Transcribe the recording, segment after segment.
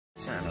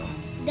Channel.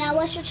 Dad,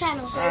 what's your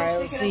channel? All right,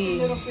 let's see.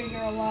 Middle finger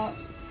a lot.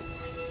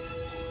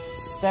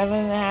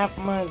 7.5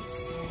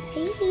 months.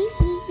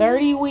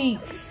 30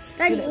 weeks.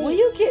 30 Will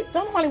you get?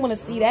 Don't nobody want to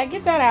see that.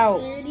 Get that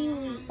out. 30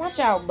 weeks. Watch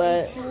out,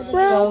 bud.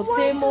 So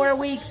 10 more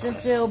weeks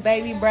until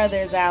baby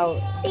brother's out.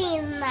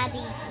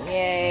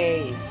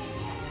 Yay.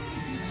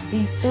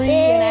 He's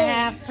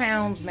 3.5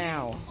 pounds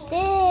now.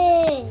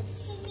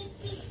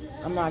 This.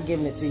 I'm not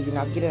giving it to you.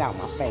 Now get it out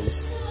my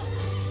face.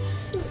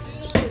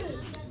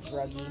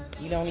 Druggy.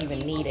 You don't even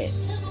need it.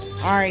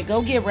 Alright,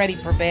 go get ready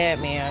for bed,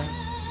 man.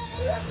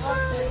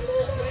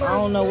 I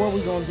don't know what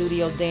we're going to do to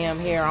your damn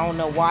hair. I don't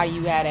know why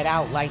you had it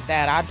out like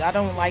that. I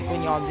don't like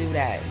when y'all do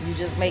that. You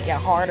just make it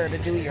harder to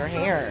do your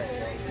hair.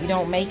 You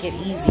don't make it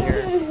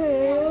easier.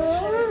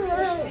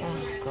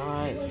 Oh,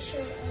 God.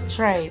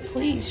 Trey,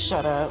 please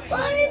shut up.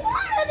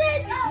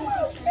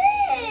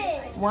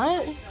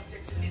 What?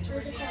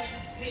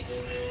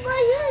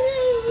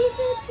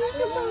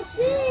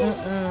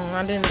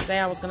 I didn't say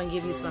I was going to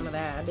give you some of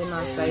that. I did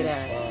not say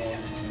that.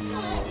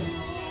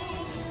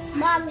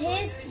 Mom,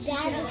 his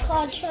dad is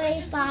called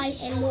Trey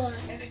 5 and more.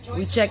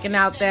 We checking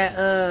out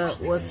that,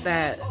 what's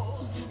that?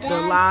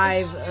 The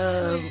live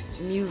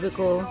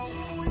musical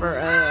for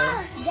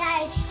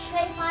Dad,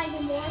 Trey 5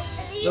 and more.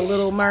 The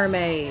Little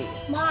Mermaid.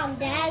 Mom,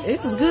 Dad.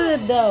 It's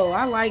good though.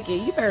 I like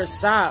it. You better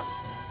stop.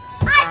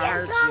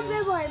 I just got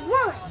number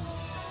 1.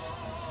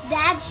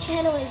 Dad's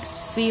channel is.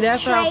 See,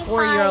 that's how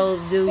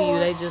 4-year-olds do you.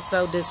 They just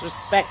so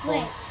disrespectful.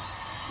 Wait.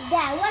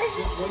 Dad, what is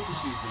it?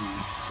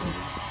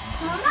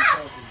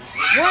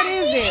 What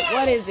is it?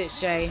 What is it,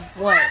 Shay?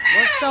 What?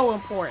 What's so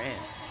important?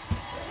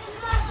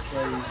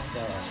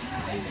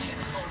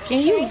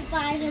 Can you? Trey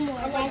 5 and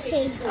more. That's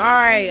his. All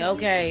right.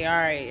 Okay. All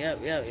right.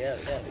 Yep.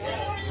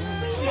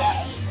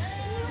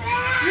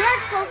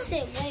 You're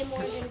posted way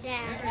more than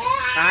Dad.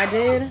 I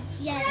did?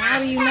 Yes. How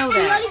do you know You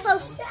that? only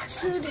post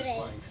 2 today.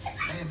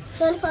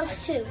 You only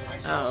post 2.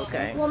 Oh,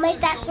 okay. We'll make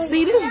that 3.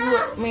 See, this is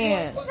what,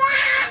 man.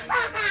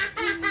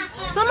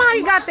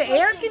 Somebody got the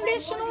air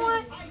conditioner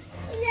on?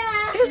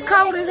 It's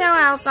cold as hell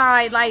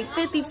outside, like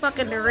 50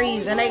 fucking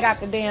degrees, and they got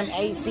the damn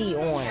AC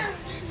on.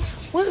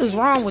 What is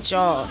wrong with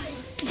y'all?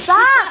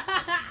 Stop!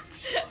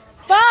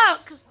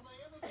 Fuck!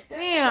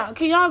 Damn,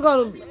 can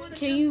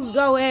you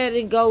go ahead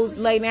and go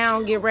lay down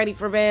and get ready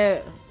for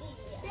bed?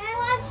 Dad,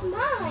 watch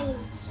mine.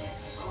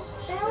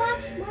 Dad,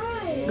 watch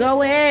mine.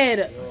 Go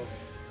ahead.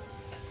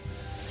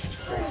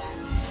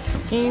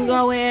 Can you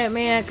go ahead,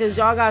 man? Because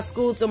y'all got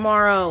school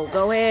tomorrow.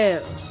 Go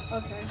ahead.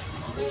 Okay.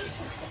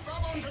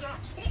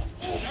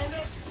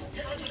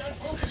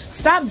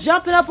 Stop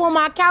jumping up on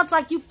my couch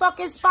like you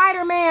fucking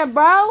Spider-Man,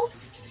 bro.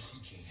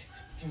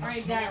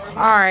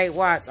 Alright,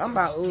 watch. I'm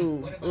about,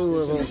 ooh, a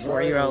little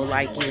 4-year-old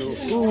like you.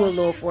 Ooh, a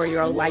little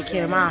 4-year-old like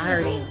him. I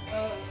hurt him.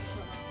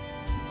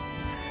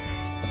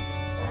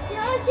 Did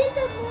I get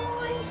the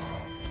boy?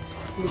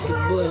 Look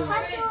at Blue.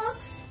 Hot dogs?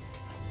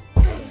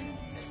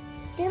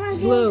 Did I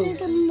Blue. get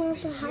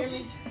the hot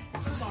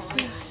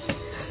dogs?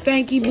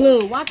 Stanky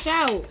Blue. Watch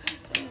out.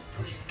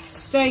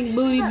 Stank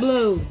booty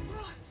Blue.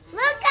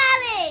 Look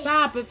at it!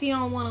 Stop if he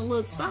don't want to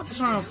look. Stop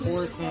trying to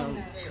force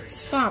him.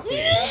 Stop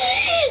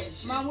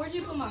it. Mom, where'd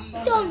you put my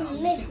phone?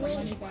 Don't make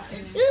me.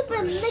 You've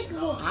been making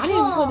me. I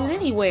didn't put it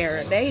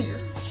anywhere.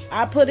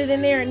 I put it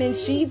in there and then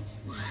she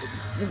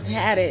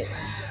had it.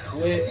 Oh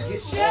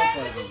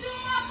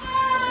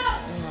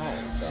my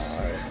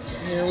God.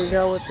 Here we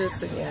go with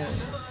this again.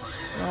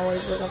 I'm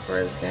always looking for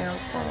his damn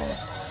phone.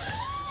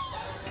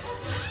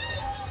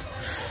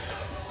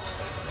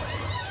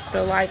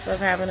 The life of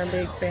having a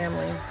big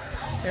family.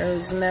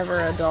 There's never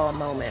a dull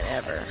moment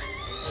ever.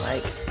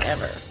 Like,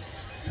 ever.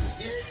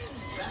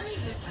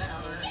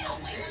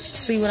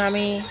 See what I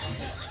mean?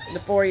 The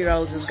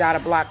 4-year-old just gotta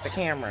block the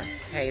camera.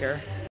 Hater.